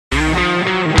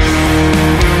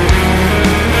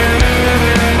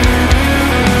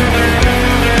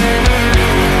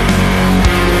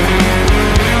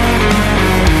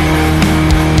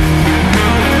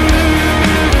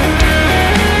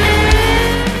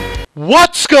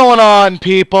What's going on,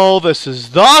 people? This is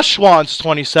the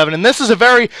Schwantz27, and this is a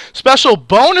very special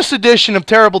bonus edition of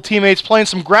Terrible Teammates playing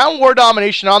some ground war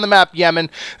domination on the map Yemen.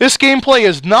 This gameplay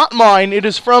is not mine. It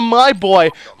is from my boy,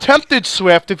 Tempted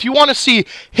Swift. If you want to see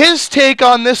his take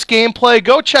on this gameplay,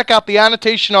 go check out the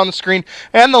annotation on the screen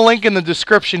and the link in the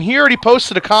description. He already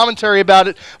posted a commentary about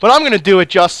it, but I'm going to do it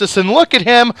justice. And look at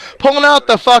him pulling out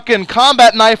the fucking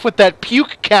combat knife with that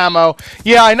puke camo.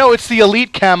 Yeah, I know it's the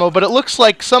elite camo, but it looks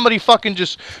like somebody fucking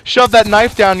just shoved that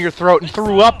knife down your throat and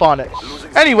threw up on it.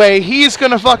 Anyway, he's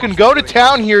gonna fucking go to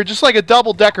town here just like a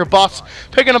double-decker bus,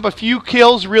 picking up a few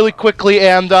kills really quickly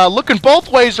and looking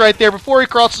both ways right there before he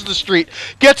crosses the street.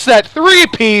 Gets that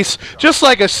three-piece just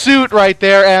like a suit right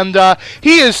there, and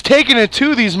he is taking it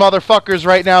to these motherfuckers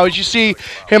right now. As you see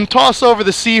him toss over the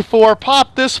C4,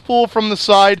 pop this fool from the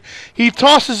side. He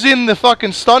tosses in the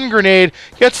fucking stun grenade,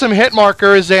 gets some hit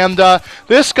markers, and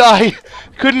this guy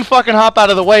couldn't fucking hop out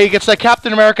of the way. He gets that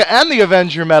Captain America and the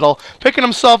Avenger medal, picking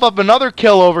himself up another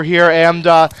kill over here, and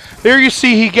there you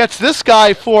see he gets this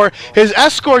guy for his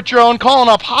escort drone, calling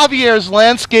up Javier's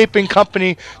landscaping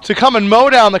company to come and mow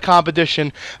down the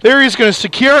competition. There he's going to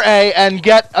secure A and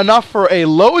get enough for a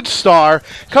Lodestar.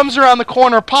 Comes around the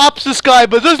corner, pops this guy,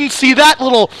 but doesn't see that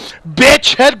little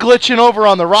bitch head glitching over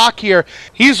on the rock here.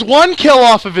 He's one kill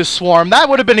off of his swarm. That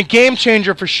would have been a game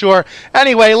changer for sure.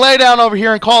 Anyway, lay down over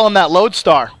here and call him that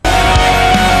Lodestar.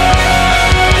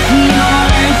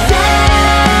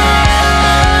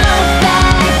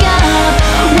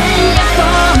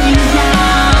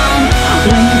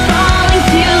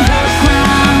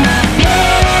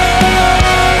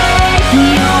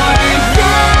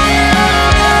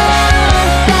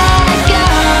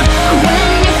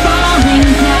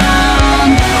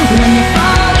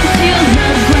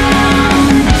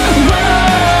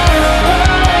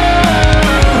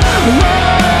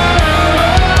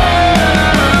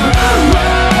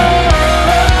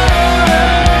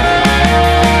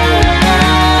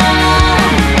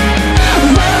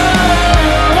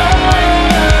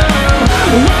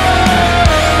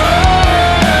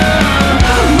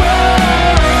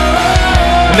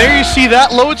 There you see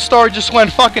that Lodestar just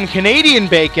went fucking Canadian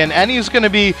bacon, and he's going to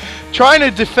be trying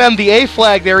to defend the A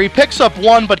flag there. He picks up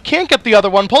one, but can't get the other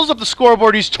one. Pulls up the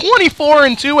scoreboard. He's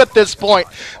 24-2 at this point,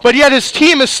 but yet his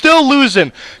team is still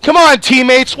losing. Come on,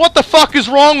 teammates. What the fuck is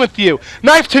wrong with you?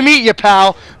 Knife to meet you,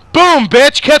 pal. Boom,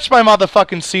 bitch. Catch my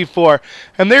motherfucking C4.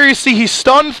 And there you see he's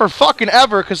stunned for fucking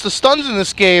ever, because the stuns in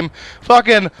this game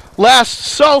fucking last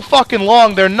so fucking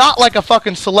long. They're not like a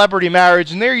fucking celebrity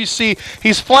marriage. And there you see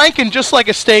he's flanking just like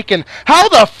a steak. And how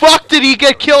the fuck did he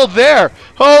get killed there?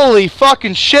 Holy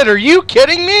fucking shit. Are you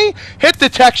kidding me? Hit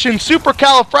detection,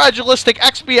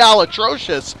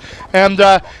 supercalifragilisticexpialidocious. And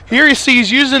here you see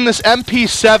he's using this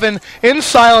MP7 in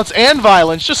silence and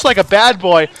violence, just like a bad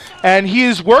boy. And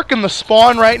he's working the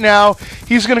spawn right now.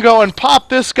 He's going to go and pop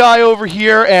this guy over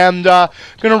here and going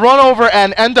to run over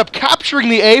and end up capturing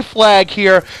the A flag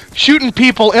here, shooting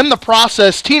people in the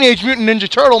process. Teenage Mutant Ninja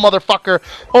Turtle motherfucker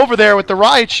over there with the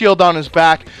riot shield on his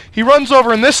back. He runs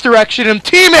over in this direction, and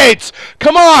teammates,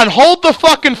 come on, hold the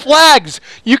fucking flags.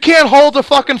 You can't hold a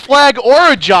fucking flag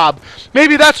or a job.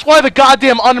 Maybe that's why the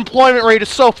goddamn unemployment rate is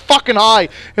so fucking high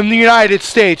in the United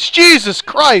States. Jesus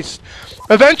Christ.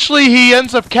 Eventually, he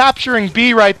ends up capturing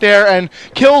B right there and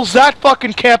kills that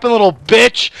fucking camping little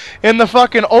bitch in the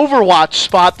fucking Overwatch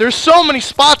spot. There's so many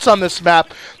spots on this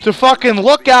map to fucking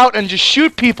look out and just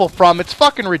shoot people from. It's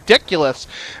fucking ridiculous.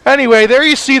 Anyway, there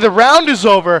you see the round is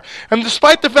over, and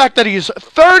despite the fact that he's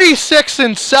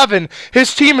 36-7,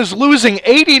 his team is losing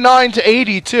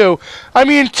 89-82. I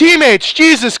mean, teammates,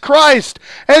 Jesus Christ.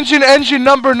 Engine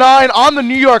number 9 on the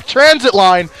New York Transit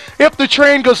line. If the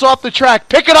train goes off the track,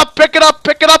 pick it up,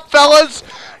 fellas.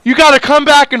 You gotta come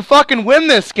back and fucking win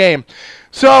this game.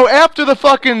 So after the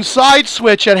fucking side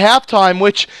switch at halftime,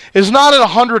 which is not at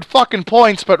 100 fucking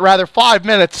points, but rather 5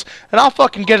 minutes, and I'll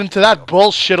fucking get into that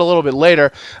bullshit a little bit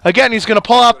later. Again, he's gonna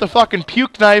pull out the fucking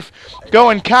puke knife, go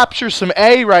and capture some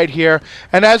A right here,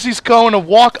 and as he's going to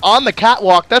walk on the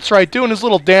catwalk, that's right, doing his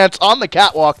little dance on the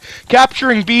catwalk,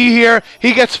 capturing B here,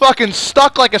 he gets fucking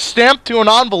stuck like a stamp to an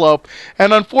envelope,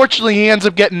 and unfortunately he ends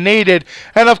up getting naded.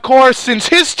 And of course, since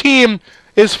his team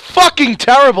is fucking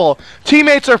terrible,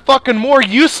 teammates are fucking more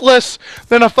useless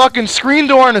than a fucking screen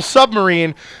door in a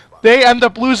submarine, they end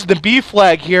up losing the B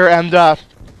flag here, and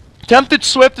Tempted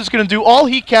Swift is going to do all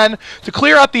he can to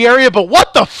clear out the area, but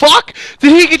what the fuck?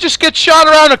 Did he just get shot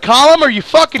around a column? Are you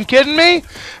fucking kidding me?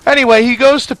 Anyway, he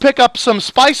goes to pick up some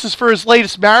spices for his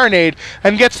latest marinade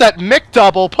and gets that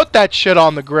McDouble, put that shit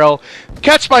on the grill.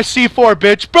 Catch my C4,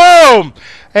 bitch. Boom!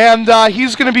 and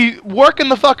he's going to be working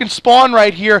the fucking spawn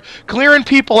right here, clearing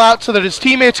people out so that his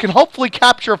teammates can hopefully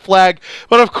capture a flag.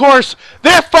 But of course,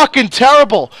 they're fucking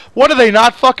terrible. What, do they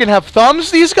not fucking have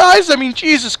thumbs, these guys? I mean,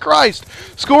 Jesus Christ.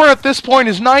 Score at this point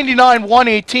is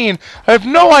 99-118. I have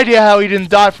no idea how he didn't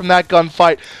die from that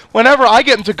gunfight. Whenever I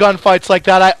get into gunfights like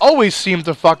that, I always seem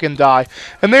to fucking die.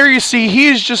 And there you see,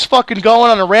 he's just fucking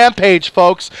going on a rampage,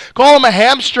 folks. Call him a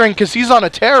hamstring because he's on a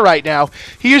tear right now.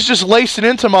 He is just lacing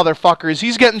into motherfuckers.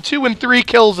 He's getting 2 and 3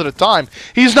 kills at a time.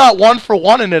 He's not 1 for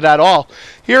 1 in it at all.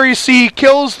 Here you see, he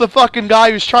kills the fucking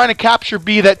guy who's trying to capture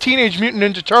B, that Teenage Mutant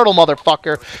Ninja Turtle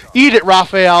motherfucker. Eat it,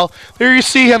 Raphael. There you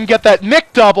see him get that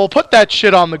Nick double, put that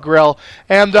shit on the grill,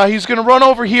 and he's going to run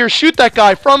over here, shoot that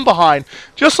guy from behind,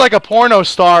 just like a porno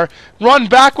star, run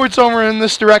backwards over in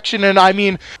this direction, and I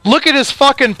mean, look at his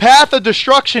fucking path of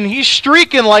destruction. He's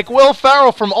streaking like Will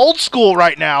Ferrell from Old School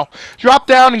right now. Drop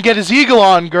down and get his eagle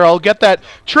on, girl. Get that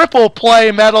triple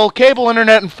play medal, cable,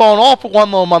 internet, and phone, all for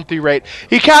 1 low monthly rate.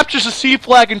 He captures a C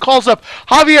flag and calls up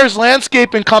Javier's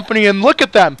Landscaping Company, and look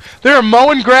at them. They're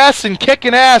mowing grass and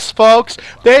kicking ass, folks.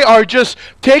 They are just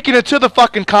taking it to the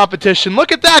fucking competition.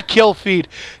 Look at that kill feed.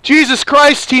 Jesus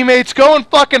Christ, teammates, go and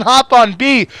fucking hop on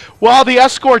B while the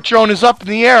escort drone is up in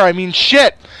the air. I mean,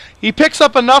 shit. He picks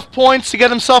up enough points to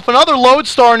get himself another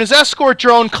Lodestar, and his escort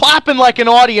drone clapping like an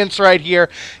audience right here.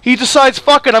 He decides,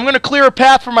 fuck it, I'm going to clear a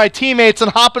path for my teammates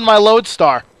and hop in my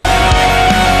Lodestar.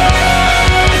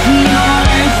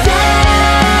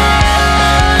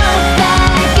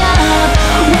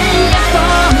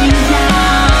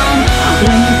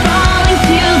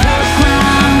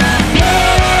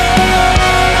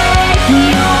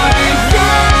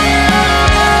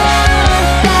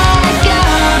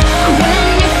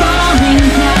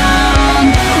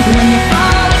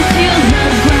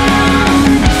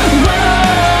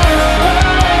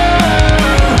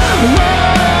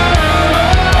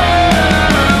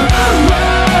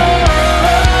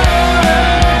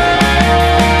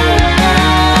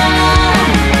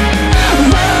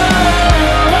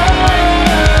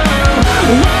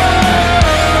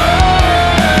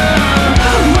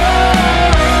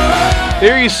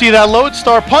 There you see that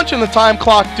Lodestar punching the time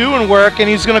clock doing work, and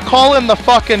he's going to call in the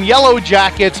fucking Yellow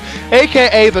Jackets,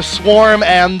 a.k.a. the Swarm,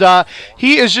 and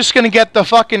he is just going to get the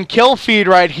fucking kill feed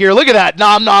right here. Look at that.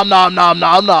 Nom, nom, nom, nom,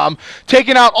 nom, nom.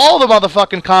 Taking out all the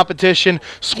motherfucking competition.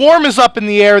 Swarm is up in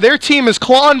the air. Their team is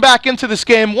clawing back into this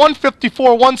game,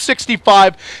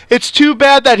 154-165. It's too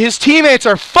bad that his teammates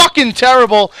are fucking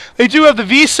terrible. They do have the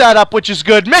V setup, which is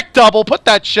good. Mick double, put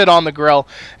that shit on the grill.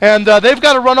 And they've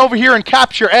got to run over here and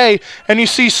capture A. And you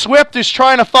see Swift is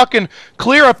trying to fucking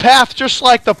clear a path just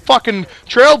like the fucking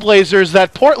Trailblazers,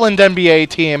 that Portland NBA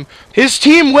team. His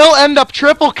team will end up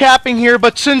triple capping here,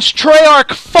 but since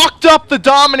Treyarch fucked up the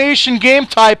domination game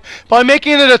type by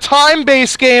making it a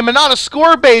time-based game and not a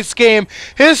score-based game,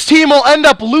 his team will end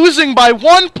up losing by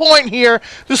 1 point here,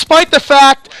 despite the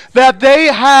fact that they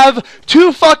have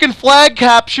 2 fucking flag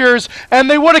captures, and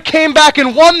they would have came back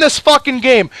and won this fucking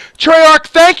game. Treyarch,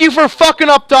 thank you for fucking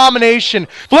up domination.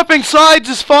 Flipping sides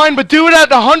is fine, but do it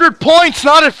at 100 points,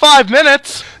 not at 5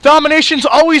 minutes. Domination's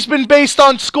always been based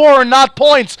on score and not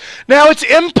points. Now it's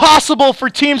impossible for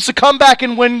teams to come back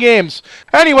and win games.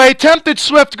 Anyway, Tempted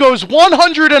Swift goes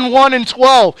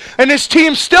 101-12, and his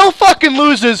team still fucking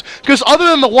loses because other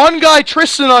than the one guy,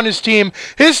 Tristan, on his team,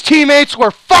 his teammates were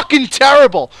fucking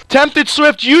terrible. Tempted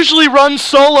Swift usually runs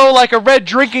solo like a red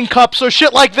drinking cup, so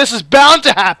shit like this is bound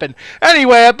to happen.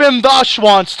 Anyway, I've been the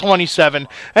Schwantz 27,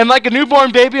 and like a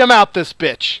newborn baby, I'm out this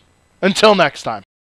bitch. Until next time.